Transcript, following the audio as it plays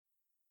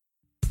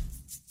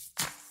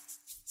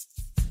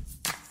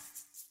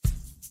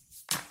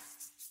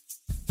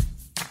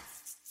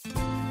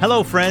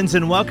Hello, friends,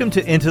 and welcome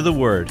to Into the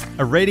Word,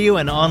 a radio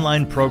and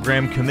online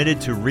program committed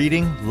to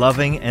reading,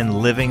 loving, and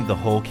living the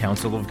whole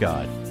counsel of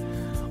God.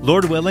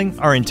 Lord willing,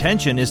 our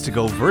intention is to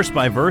go verse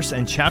by verse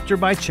and chapter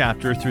by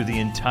chapter through the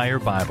entire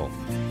Bible.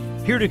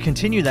 Here to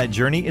continue that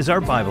journey is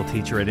our Bible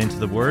teacher at Into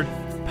the Word,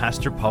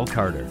 Pastor Paul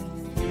Carter.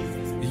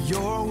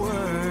 Your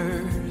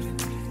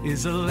word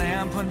is a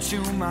lamp unto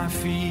my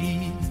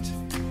feet.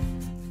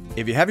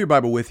 If you have your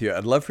Bible with you,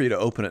 I'd love for you to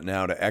open it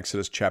now to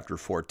Exodus chapter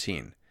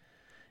 14.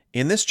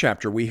 In this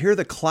chapter, we hear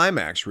the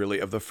climax, really,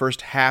 of the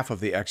first half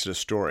of the Exodus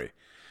story.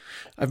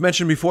 I've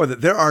mentioned before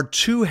that there are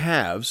two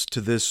halves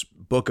to this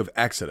book of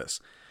Exodus.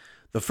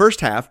 The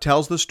first half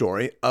tells the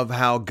story of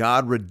how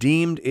God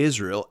redeemed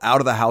Israel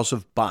out of the house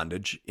of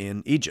bondage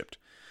in Egypt.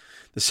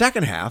 The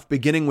second half,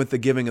 beginning with the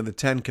giving of the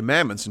Ten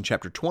Commandments in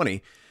chapter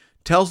 20,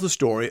 tells the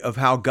story of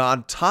how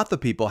God taught the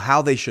people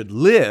how they should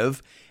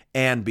live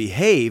and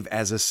behave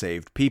as a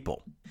saved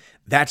people.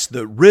 That's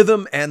the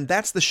rhythm and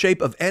that's the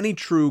shape of any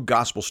true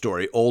gospel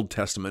story, Old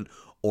Testament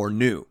or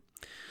New.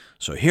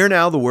 So hear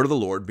now the word of the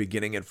Lord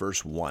beginning at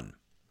verse 1.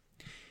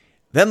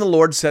 Then the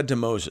Lord said to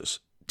Moses,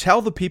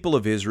 "Tell the people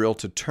of Israel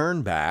to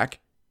turn back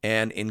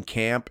and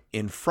encamp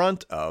in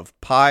front of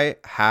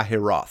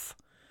Pi-hahiroth,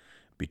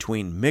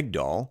 between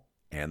Migdol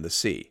and the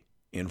sea,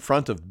 in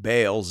front of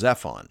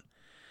Baal-zephon.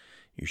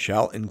 You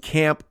shall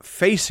encamp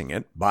facing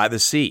it by the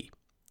sea.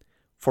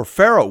 For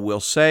Pharaoh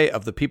will say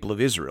of the people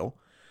of Israel,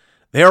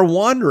 they are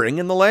wandering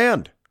in the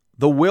land.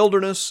 The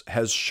wilderness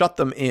has shut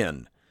them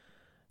in.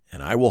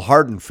 And I will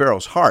harden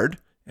Pharaoh's heart,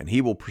 and he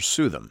will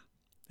pursue them.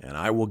 And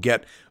I will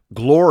get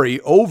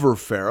glory over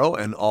Pharaoh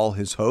and all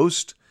his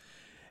host.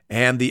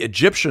 And the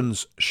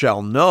Egyptians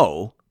shall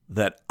know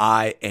that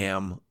I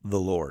am the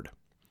Lord."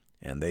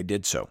 And they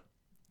did so.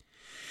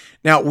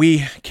 Now,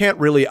 we can't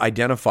really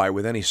identify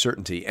with any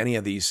certainty any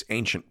of these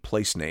ancient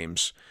place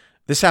names.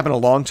 This happened a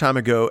long time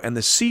ago, and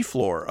the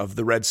seafloor of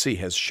the Red Sea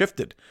has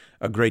shifted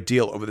a great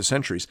deal over the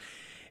centuries.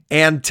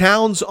 And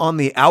towns on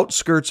the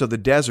outskirts of the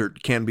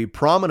desert can be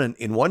prominent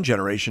in one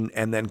generation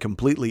and then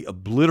completely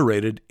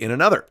obliterated in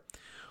another.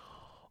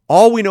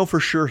 All we know for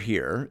sure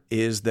here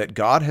is that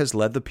God has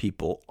led the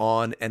people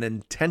on an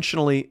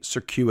intentionally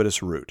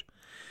circuitous route.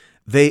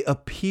 They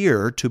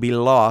appear to be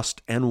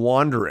lost and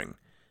wandering.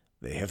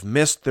 They have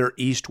missed their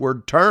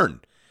eastward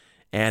turn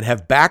and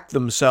have backed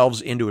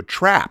themselves into a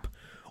trap,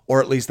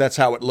 or at least that's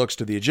how it looks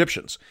to the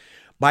Egyptians.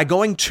 By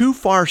going too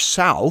far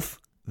south,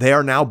 they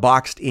are now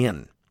boxed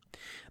in.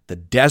 The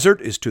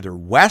desert is to their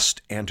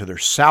west and to their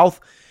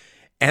south,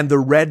 and the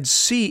Red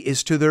Sea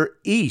is to their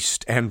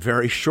east, and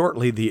very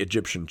shortly the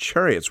Egyptian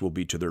chariots will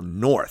be to their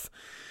north.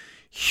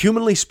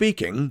 Humanly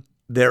speaking,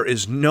 there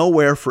is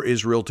nowhere for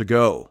Israel to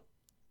go.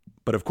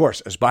 But of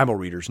course, as Bible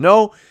readers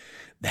know,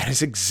 that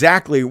is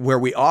exactly where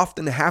we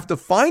often have to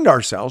find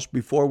ourselves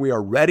before we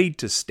are ready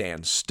to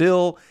stand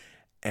still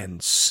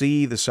and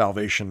see the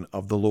salvation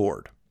of the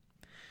Lord.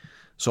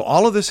 So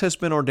all of this has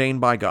been ordained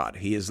by God.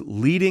 He is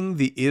leading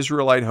the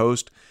Israelite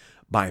host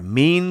by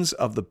means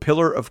of the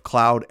pillar of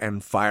cloud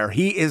and fire.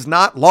 He is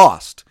not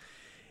lost.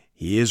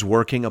 He is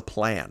working a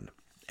plan.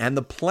 And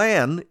the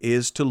plan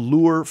is to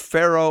lure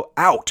Pharaoh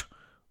out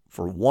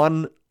for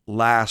one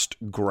last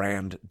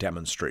grand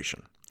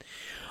demonstration.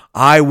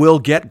 I will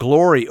get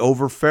glory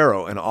over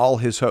Pharaoh and all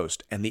his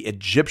host, and the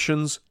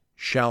Egyptians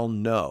shall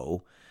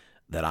know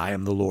that I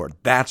am the Lord.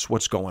 That's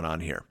what's going on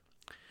here.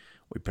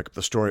 We pick up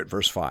the story at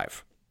verse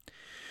 5.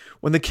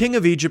 When the king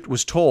of Egypt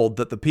was told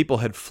that the people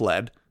had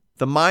fled,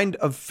 the mind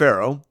of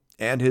Pharaoh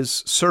and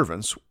his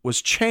servants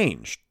was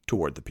changed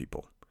toward the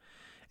people.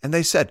 And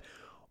they said,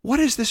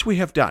 "What is this we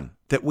have done,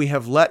 that we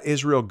have let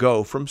Israel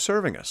go from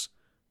serving us?"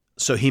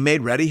 So he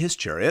made ready his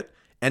chariot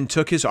and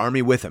took his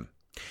army with him,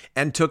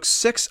 and took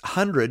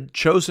 600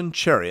 chosen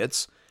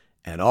chariots,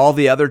 and all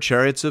the other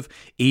chariots of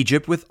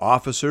Egypt with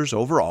officers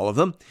over all of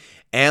them.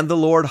 And the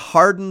Lord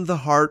hardened the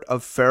heart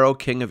of Pharaoh,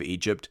 king of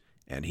Egypt,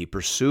 and he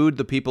pursued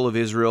the people of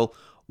Israel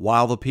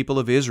while the people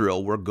of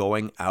Israel were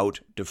going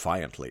out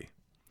defiantly.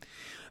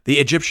 The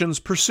Egyptians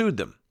pursued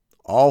them,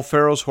 all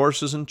Pharaoh's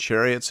horses and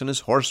chariots and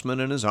his horsemen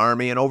and his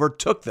army, and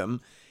overtook them,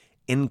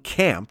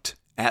 encamped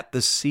at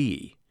the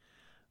sea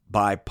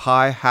by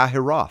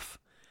Pi-hahiroth,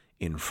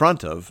 in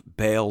front of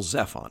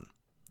Baal-zephon.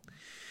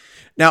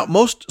 Now,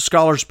 most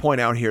scholars point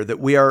out here that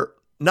we are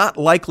not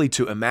likely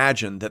to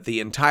imagine that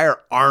the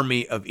entire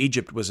army of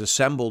Egypt was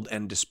assembled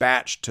and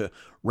dispatched to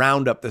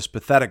round up this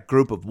pathetic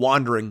group of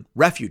wandering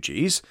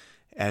refugees,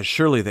 as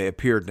surely they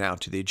appeared now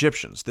to the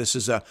Egyptians. This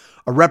is a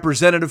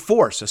representative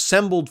force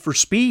assembled for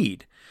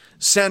speed,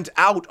 sent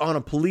out on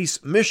a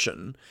police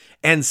mission,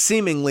 and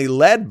seemingly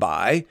led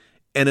by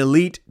an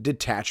elite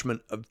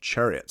detachment of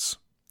chariots.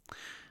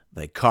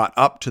 They caught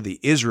up to the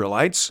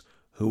Israelites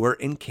who were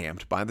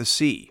encamped by the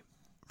sea.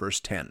 Verse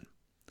 10.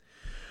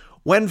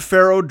 When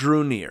Pharaoh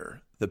drew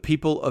near, the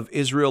people of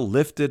Israel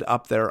lifted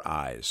up their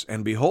eyes,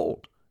 and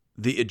behold,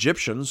 the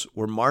Egyptians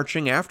were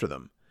marching after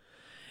them.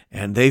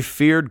 And they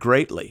feared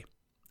greatly.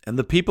 And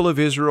the people of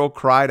Israel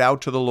cried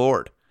out to the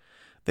Lord.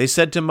 They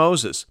said to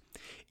Moses,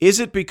 Is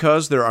it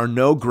because there are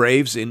no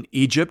graves in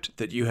Egypt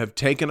that you have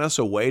taken us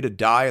away to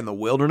die in the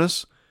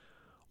wilderness?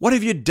 What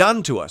have you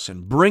done to us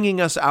in bringing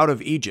us out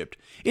of Egypt?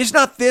 Is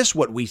not this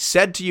what we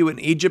said to you in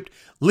Egypt?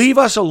 Leave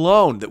us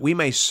alone, that we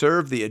may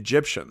serve the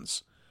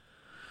Egyptians.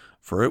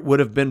 For it would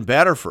have been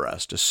better for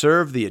us to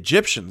serve the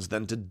Egyptians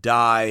than to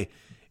die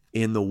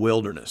in the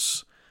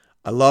wilderness.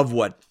 I love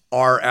what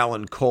R.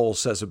 Alan Cole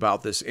says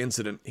about this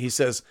incident. He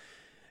says,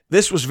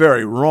 this was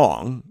very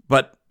wrong,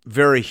 but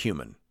very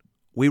human.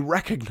 We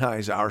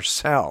recognize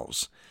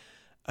ourselves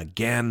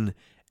again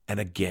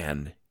and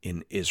again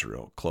in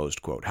Israel,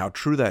 closed quote. How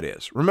true that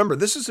is. Remember,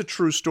 this is a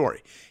true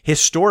story,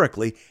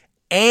 historically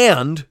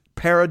and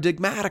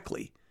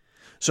paradigmatically.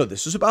 So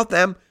this is about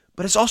them,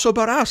 but it's also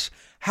about us.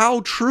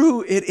 How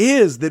true it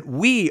is that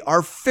we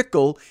are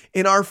fickle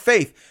in our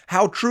faith.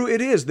 How true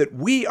it is that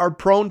we are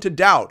prone to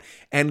doubt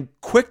and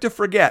quick to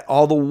forget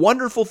all the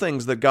wonderful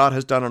things that God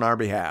has done on our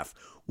behalf.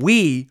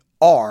 We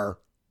are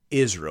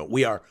Israel.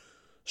 We are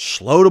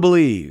slow to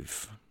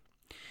believe.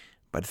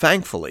 But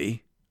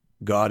thankfully,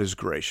 God is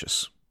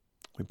gracious.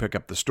 We pick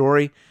up the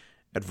story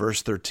at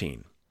verse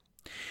 13.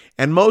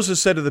 And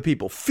Moses said to the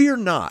people, "Fear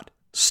not,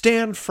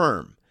 stand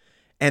firm,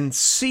 and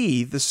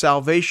see the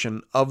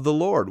salvation of the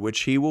Lord,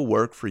 which he will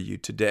work for you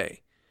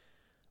today.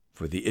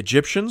 For the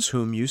Egyptians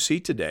whom you see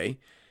today,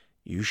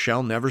 you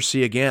shall never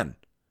see again.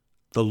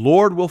 The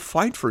Lord will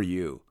fight for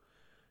you,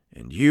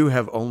 and you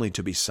have only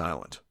to be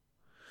silent."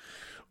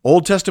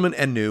 Old Testament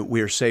and New,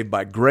 we are saved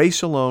by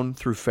grace alone,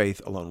 through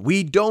faith alone.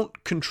 We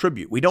don't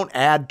contribute. We don't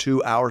add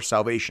to our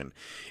salvation.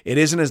 It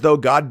isn't as though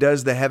God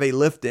does the heavy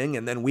lifting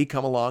and then we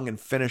come along and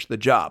finish the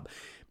job.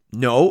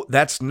 No,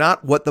 that's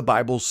not what the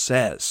Bible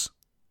says.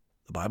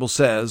 The Bible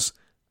says,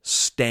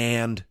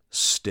 stand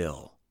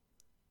still,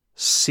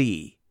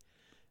 see,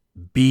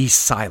 be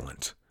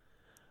silent.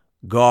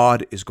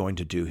 God is going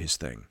to do his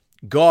thing.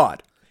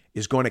 God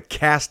is going to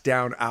cast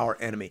down our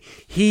enemy.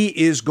 He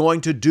is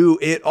going to do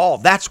it all.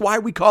 That's why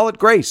we call it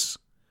grace.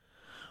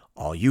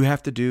 All you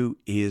have to do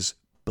is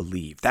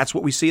believe. That's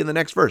what we see in the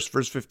next verse,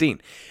 verse 15.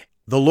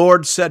 The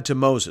Lord said to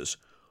Moses,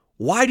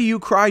 "Why do you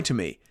cry to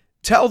me?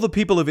 Tell the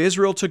people of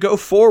Israel to go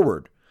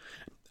forward."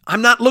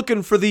 I'm not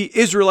looking for the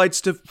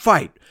Israelites to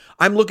fight.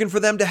 I'm looking for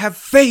them to have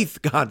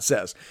faith, God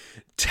says.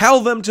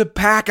 Tell them to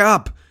pack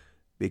up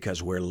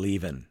because we're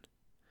leaving.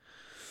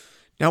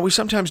 Now, we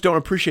sometimes don't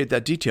appreciate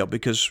that detail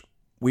because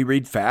we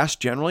read fast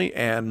generally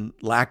and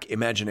lack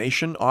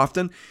imagination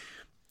often.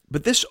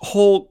 But this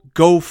whole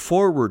go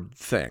forward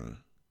thing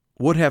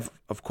would have,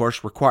 of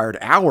course, required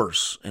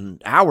hours and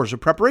hours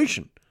of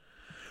preparation.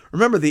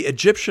 Remember, the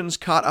Egyptians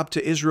caught up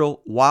to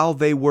Israel while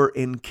they were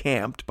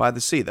encamped by the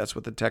sea. That's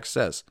what the text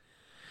says.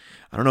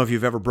 I don't know if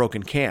you've ever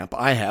broken camp.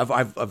 I have.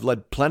 I've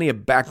led plenty of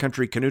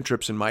backcountry canoe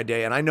trips in my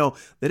day, and I know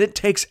that it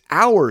takes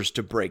hours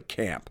to break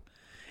camp.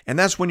 And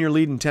that's when you're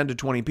leading 10 to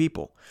 20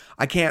 people.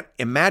 I can't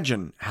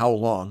imagine how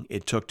long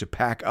it took to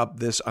pack up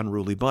this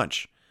unruly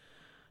bunch.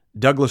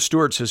 Douglas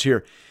Stewart says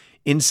here,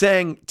 in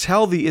saying,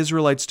 tell the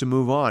Israelites to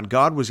move on,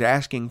 God was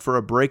asking for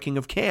a breaking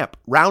of camp,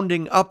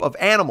 rounding up of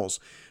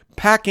animals,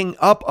 packing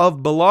up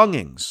of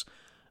belongings,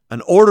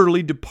 an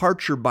orderly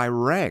departure by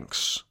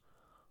ranks.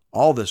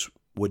 All this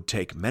would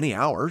take many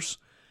hours,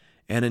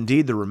 and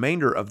indeed the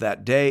remainder of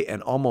that day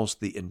and almost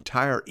the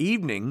entire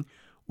evening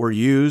were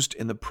used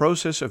in the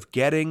process of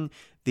getting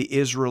the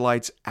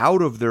Israelites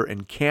out of their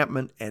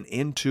encampment and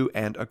into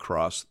and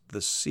across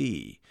the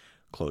sea.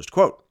 Closed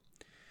quote.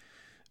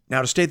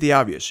 Now, to state the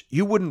obvious,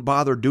 you wouldn't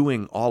bother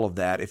doing all of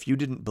that if you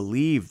didn't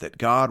believe that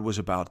God was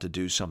about to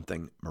do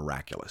something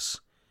miraculous.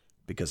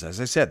 Because,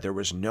 as I said, there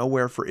was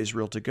nowhere for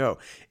Israel to go.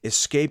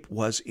 Escape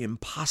was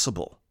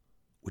impossible,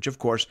 which, of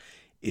course,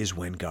 is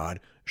when God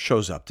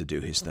shows up to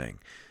do his thing.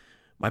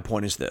 My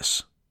point is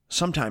this.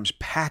 Sometimes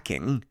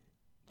packing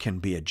can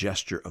be a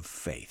gesture of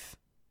faith.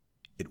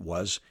 It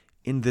was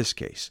in this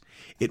case.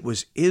 It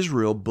was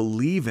Israel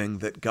believing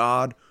that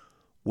God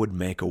would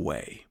make a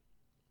way.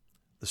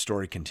 The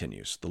story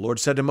continues. The Lord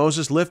said to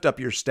Moses, "Lift up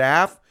your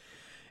staff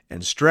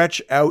and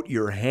stretch out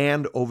your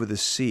hand over the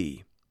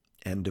sea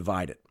and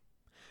divide it,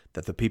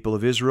 that the people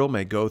of Israel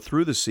may go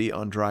through the sea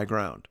on dry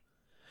ground.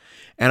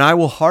 And I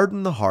will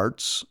harden the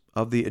hearts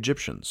of the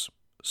Egyptians,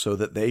 so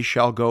that they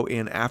shall go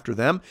in after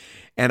them,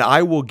 and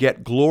I will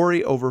get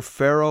glory over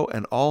Pharaoh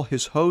and all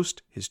his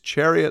host, his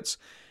chariots,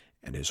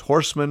 and his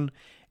horsemen,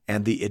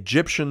 and the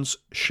Egyptians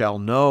shall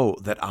know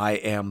that I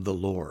am the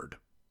Lord,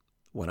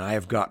 when I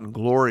have gotten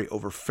glory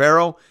over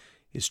Pharaoh,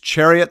 his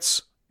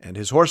chariots, and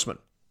his horsemen."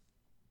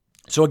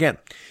 So again,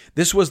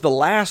 this was the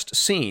last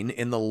scene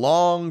in the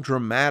long,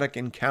 dramatic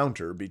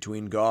encounter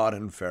between God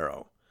and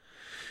Pharaoh.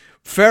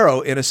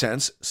 Pharaoh, in a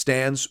sense,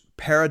 stands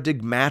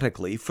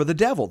paradigmatically for the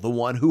devil, the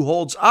one who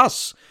holds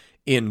us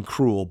in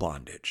cruel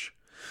bondage.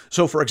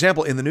 So, for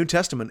example, in the New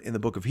Testament, in the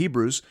book of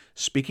Hebrews,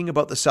 speaking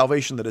about the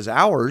salvation that is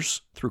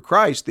ours through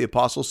Christ, the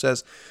apostle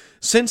says,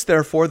 "Since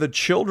therefore the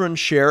children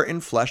share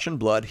in flesh and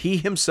blood, he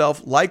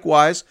himself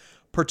likewise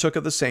partook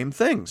of the same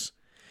things,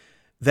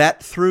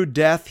 that through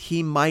death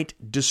he might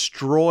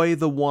destroy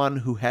the one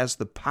who has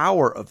the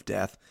power of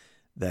death,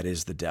 that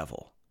is the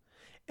devil,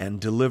 and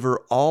deliver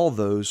all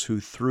those who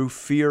through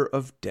fear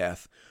of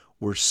death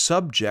were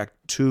subject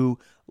to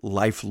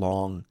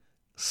lifelong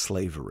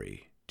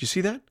slavery. Do you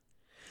see that?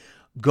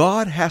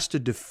 God has to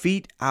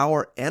defeat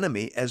our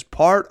enemy as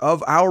part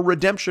of our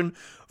redemption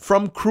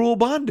from cruel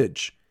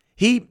bondage.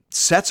 He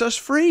sets us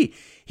free.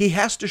 He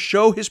has to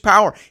show his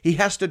power. He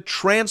has to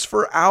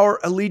transfer our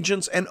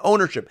allegiance and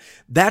ownership.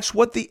 That's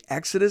what the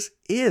Exodus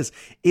is.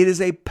 It is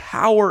a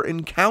power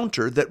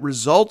encounter that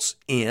results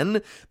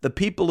in the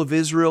people of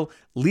Israel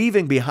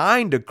leaving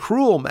behind a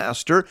cruel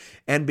master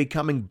and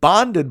becoming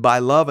bonded by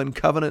love and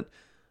covenant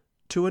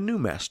to a new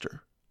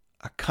master,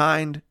 a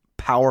kind,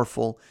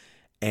 powerful,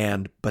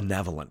 and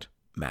benevolent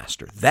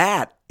master.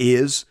 That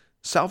is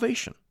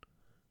salvation,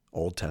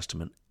 Old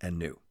Testament and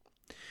New.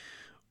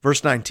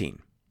 Verse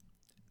 19,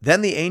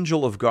 then the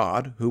angel of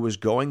God, who was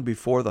going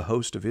before the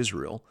host of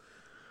Israel,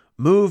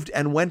 moved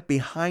and went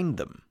behind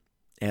them,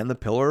 and the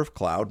pillar of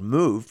cloud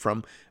moved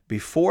from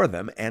before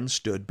them and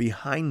stood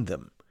behind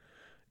them,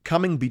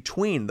 coming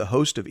between the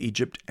host of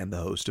Egypt and the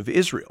host of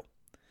Israel.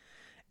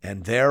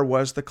 And there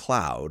was the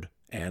cloud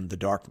and the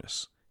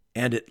darkness,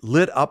 and it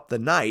lit up the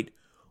night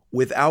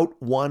without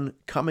one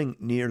coming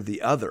near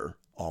the other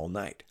all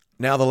night.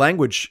 Now, the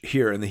language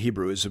here in the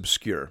Hebrew is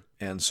obscure,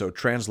 and so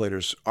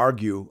translators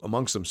argue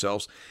amongst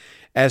themselves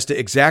as to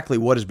exactly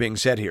what is being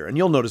said here. And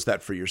you'll notice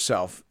that for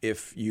yourself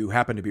if you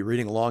happen to be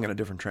reading along in a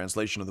different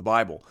translation of the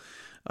Bible.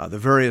 The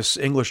various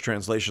English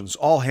translations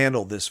all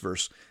handle this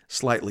verse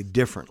slightly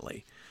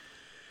differently.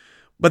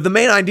 But the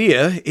main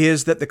idea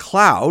is that the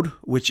cloud,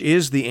 which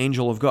is the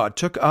angel of God,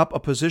 took up a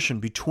position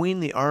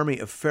between the army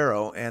of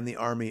Pharaoh and the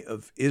army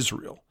of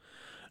Israel.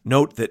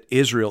 Note that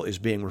Israel is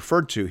being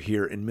referred to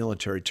here in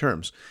military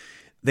terms.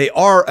 They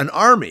are an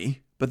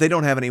army, but they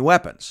don't have any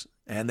weapons,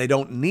 and they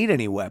don't need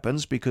any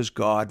weapons because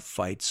God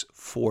fights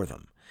for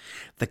them.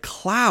 The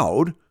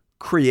cloud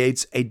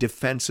creates a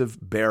defensive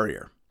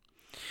barrier.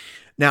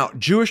 Now,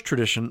 Jewish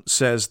tradition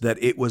says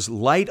that it was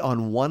light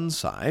on one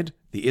side,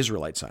 the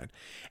Israelite side,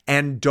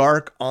 and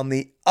dark on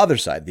the other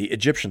side, the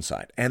Egyptian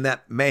side. And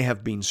that may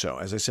have been so.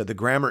 As I said, the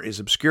grammar is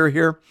obscure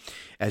here,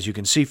 as you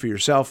can see for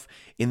yourself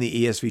in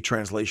the ESV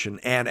translation,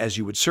 and as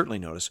you would certainly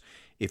notice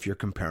if you're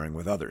comparing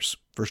with others.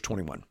 Verse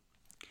 21.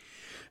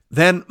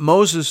 Then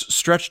Moses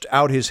stretched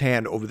out his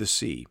hand over the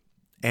sea,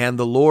 and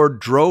the Lord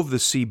drove the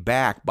sea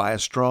back by a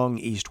strong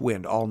east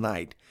wind all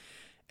night,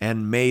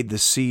 and made the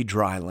sea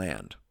dry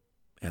land,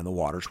 and the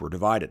waters were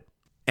divided.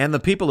 And the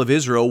people of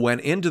Israel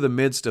went into the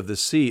midst of the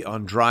sea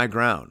on dry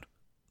ground,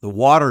 the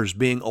waters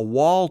being a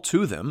wall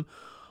to them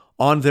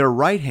on their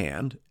right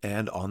hand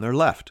and on their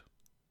left.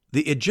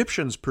 The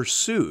Egyptians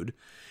pursued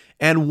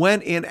and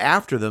went in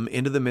after them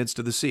into the midst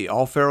of the sea,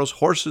 all Pharaoh's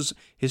horses,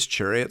 his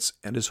chariots,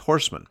 and his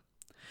horsemen.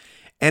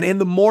 And in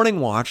the morning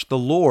watch, the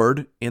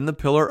Lord, in the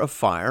pillar of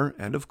fire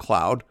and of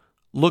cloud,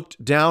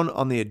 looked down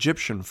on the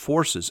Egyptian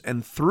forces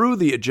and threw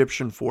the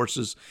Egyptian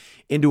forces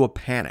into a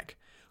panic,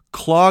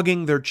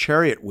 clogging their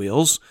chariot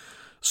wheels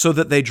so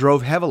that they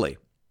drove heavily.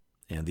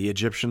 And the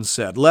Egyptians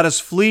said, "Let us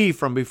flee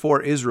from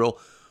before Israel,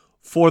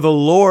 for the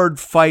Lord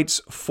fights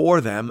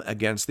for them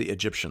against the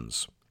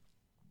Egyptians."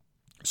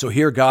 So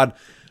here God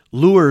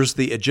lures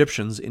the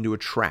Egyptians into a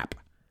trap.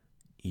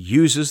 He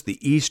uses the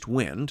east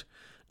wind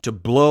to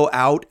blow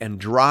out and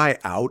dry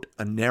out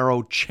a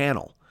narrow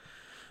channel,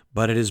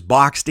 but it is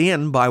boxed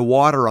in by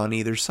water on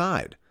either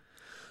side.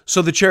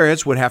 So the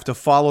chariots would have to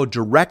follow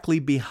directly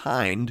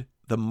behind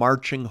the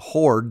marching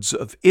hordes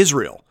of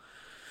Israel.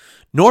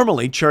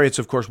 Normally, chariots,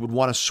 of course, would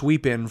want to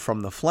sweep in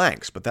from the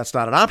flanks, but that's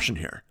not an option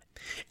here.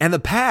 And the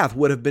path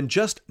would have been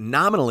just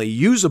nominally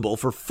usable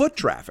for foot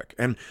traffic.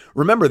 And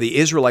remember, the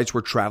Israelites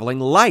were traveling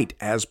light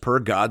as per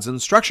God's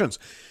instructions.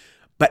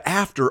 But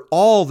after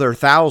all their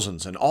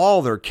thousands and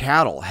all their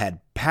cattle had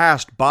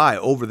passed by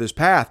over this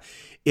path,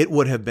 it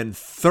would have been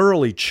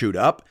thoroughly chewed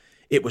up.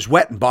 It was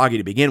wet and boggy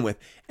to begin with.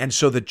 And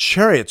so the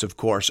chariots, of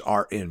course,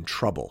 are in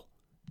trouble.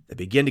 They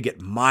begin to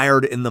get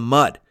mired in the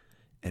mud.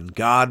 And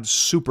God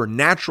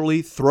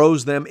supernaturally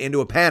throws them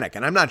into a panic.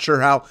 And I'm not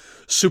sure how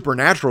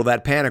supernatural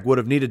that panic would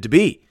have needed to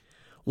be.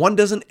 One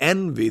doesn't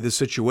envy the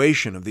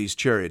situation of these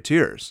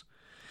charioteers.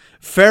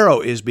 Pharaoh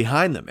is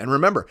behind them. And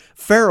remember,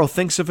 Pharaoh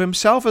thinks of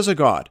himself as a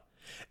god.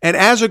 And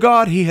as a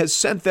god, he has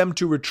sent them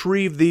to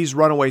retrieve these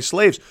runaway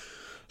slaves.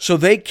 So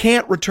they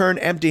can't return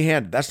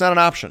empty-handed. That's not an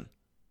option.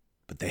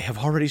 But they have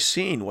already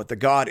seen what the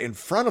God in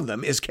front of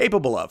them is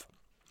capable of.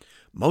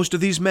 Most of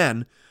these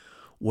men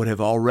would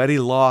have already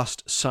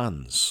lost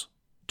sons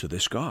to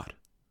this God.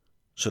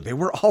 So they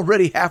were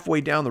already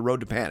halfway down the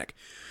road to panic.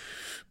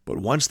 But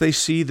once they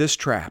see this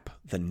trap,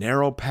 the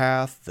narrow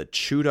path, the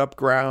chewed up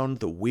ground,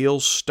 the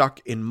wheels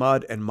stuck in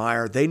mud and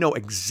mire, they know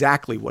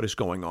exactly what is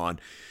going on.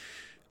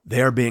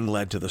 They are being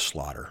led to the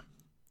slaughter.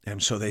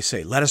 And so they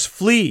say, "Let us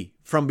flee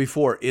from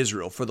before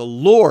Israel, for the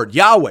Lord,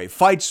 Yahweh,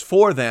 fights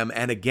for them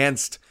and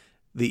against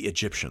the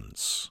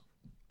Egyptians."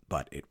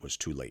 But it was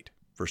too late.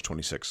 Verse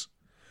 26.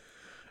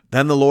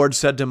 Then the Lord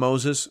said to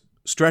Moses,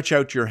 "Stretch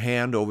out your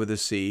hand over the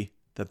sea,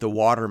 that the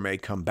water may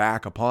come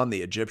back upon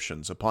the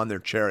Egyptians, upon their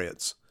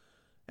chariots,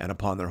 and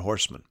upon their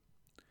horsemen."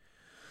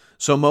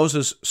 So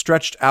Moses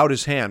stretched out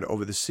his hand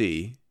over the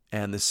sea,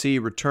 and the sea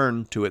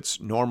returned to its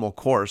normal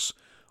course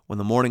when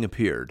the morning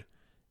appeared.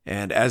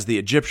 And as the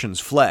Egyptians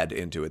fled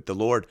into it, the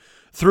Lord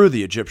threw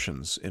the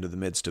Egyptians into the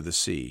midst of the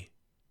sea.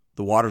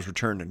 The waters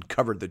returned and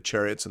covered the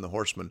chariots and the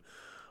horsemen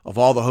of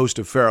all the host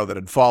of Pharaoh that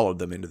had followed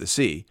them into the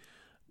sea.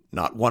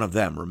 Not one of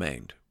them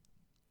remained.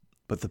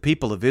 But the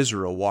people of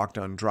Israel walked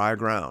on dry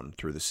ground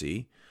through the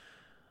sea,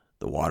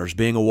 the waters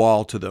being a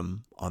wall to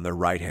them on their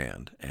right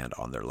hand and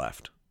on their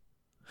left.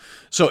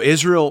 So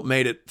Israel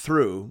made it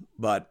through,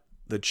 but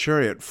the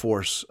chariot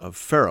force of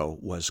Pharaoh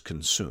was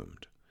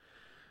consumed.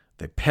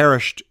 They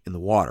perished in the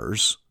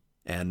waters,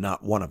 and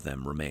not one of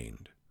them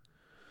remained.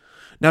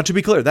 Now, to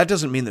be clear, that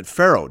doesn't mean that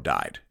Pharaoh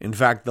died. In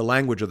fact, the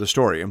language of the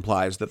story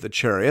implies that the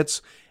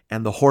chariots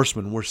and the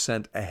horsemen were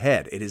sent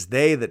ahead. It is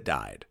they that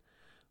died.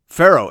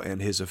 Pharaoh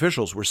and his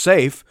officials were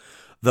safe,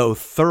 though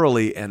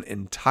thoroughly and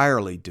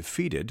entirely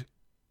defeated,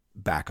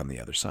 back on the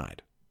other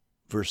side.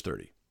 Verse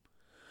 30.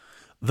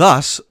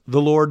 Thus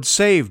the Lord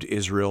saved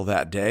Israel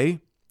that day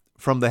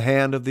from the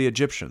hand of the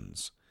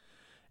Egyptians,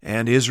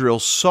 and Israel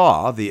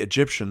saw the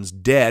Egyptians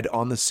dead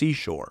on the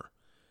seashore.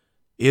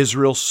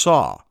 Israel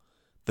saw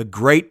the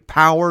great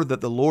power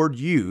that the Lord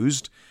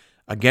used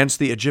against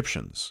the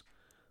Egyptians.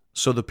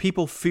 So the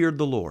people feared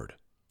the Lord,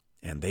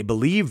 and they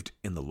believed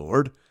in the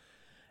Lord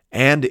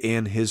and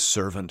in his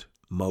servant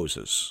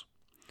Moses.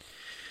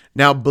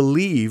 Now,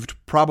 believed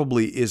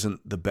probably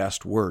isn't the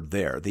best word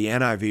there. The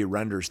NIV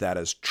renders that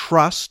as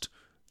trust,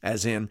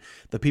 as in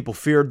the people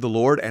feared the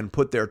Lord and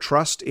put their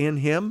trust in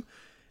him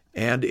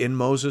and in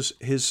Moses,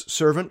 his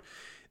servant.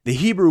 The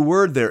Hebrew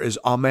word there is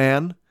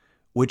aman,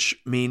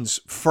 which means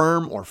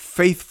firm or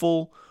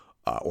faithful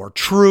or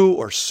true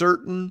or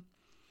certain.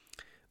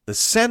 The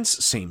sense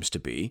seems to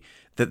be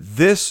that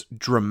this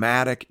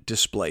dramatic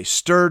display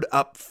stirred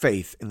up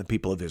faith in the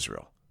people of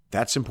Israel.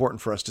 That's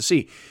important for us to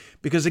see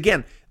because,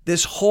 again,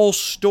 this whole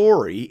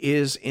story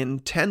is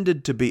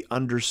intended to be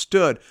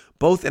understood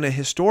both in a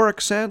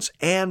historic sense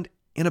and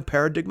in a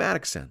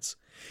paradigmatic sense.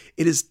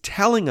 It is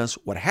telling us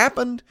what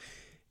happened,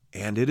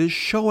 and it is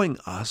showing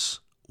us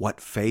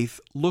what faith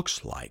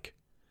looks like.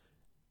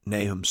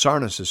 Nahum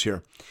Sarnas is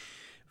here.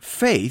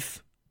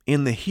 Faith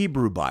in the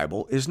Hebrew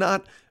Bible is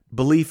not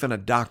belief in a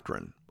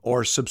doctrine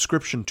or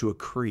subscription to a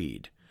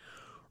creed.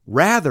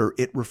 Rather,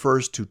 it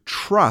refers to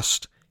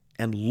trust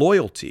and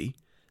loyalty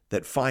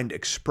that find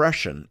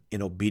expression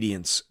in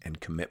obedience and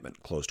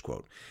commitment, closed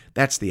quote.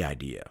 That's the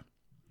idea.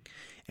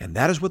 And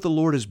that is what the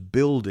Lord is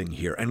building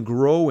here and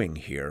growing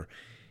here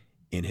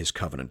in his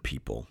covenant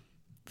people.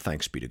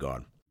 Thanks be to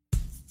God.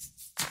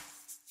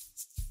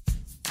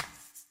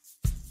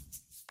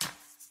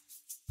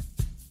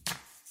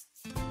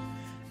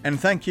 And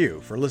thank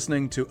you for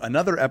listening to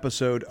another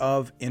episode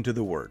of Into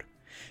the Word.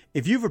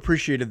 If you've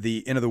appreciated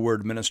the Into the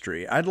Word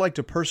ministry, I'd like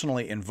to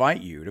personally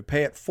invite you to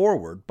pay it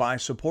forward by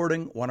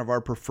supporting one of our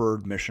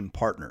preferred mission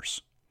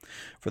partners.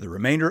 For the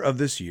remainder of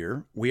this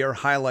year, we are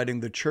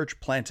highlighting the church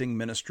planting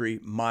ministry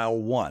Mile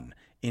 1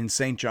 in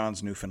St.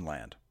 John's,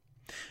 Newfoundland.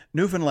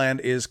 Newfoundland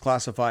is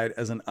classified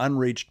as an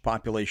unreached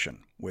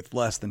population, with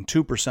less than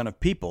 2% of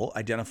people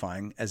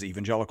identifying as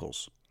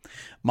evangelicals.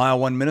 Mile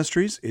 1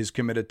 Ministries is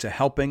committed to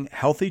helping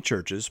healthy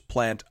churches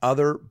plant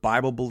other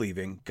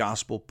Bible-believing,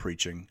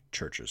 gospel-preaching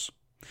churches.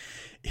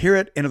 Here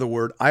at Into the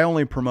Word, I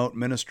only promote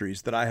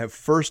ministries that I have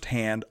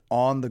firsthand,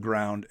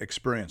 on-the-ground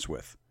experience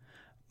with.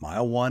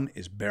 Mile 1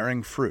 is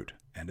bearing fruit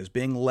and is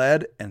being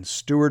led and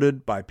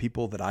stewarded by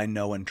people that I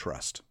know and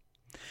trust.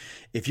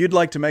 If you'd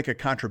like to make a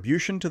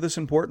contribution to this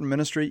important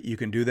ministry, you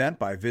can do that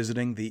by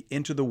visiting the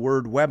Into the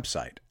Word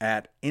website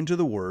at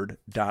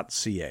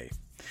intotheword.ca.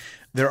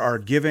 There are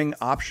giving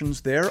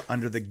options there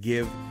under the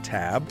Give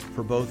tab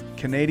for both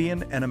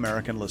Canadian and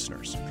American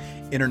listeners.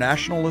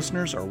 International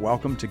listeners are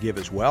welcome to give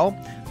as well,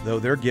 though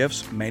their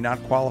gifts may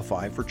not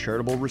qualify for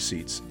charitable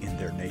receipts in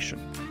their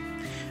nation.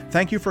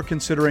 Thank you for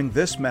considering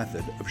this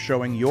method of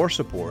showing your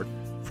support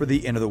for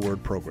the Into the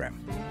Word program.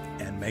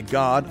 And may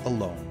God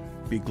alone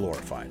be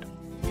glorified.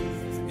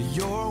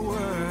 Your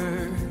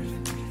word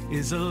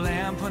is a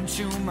lamp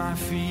unto my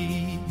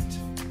feet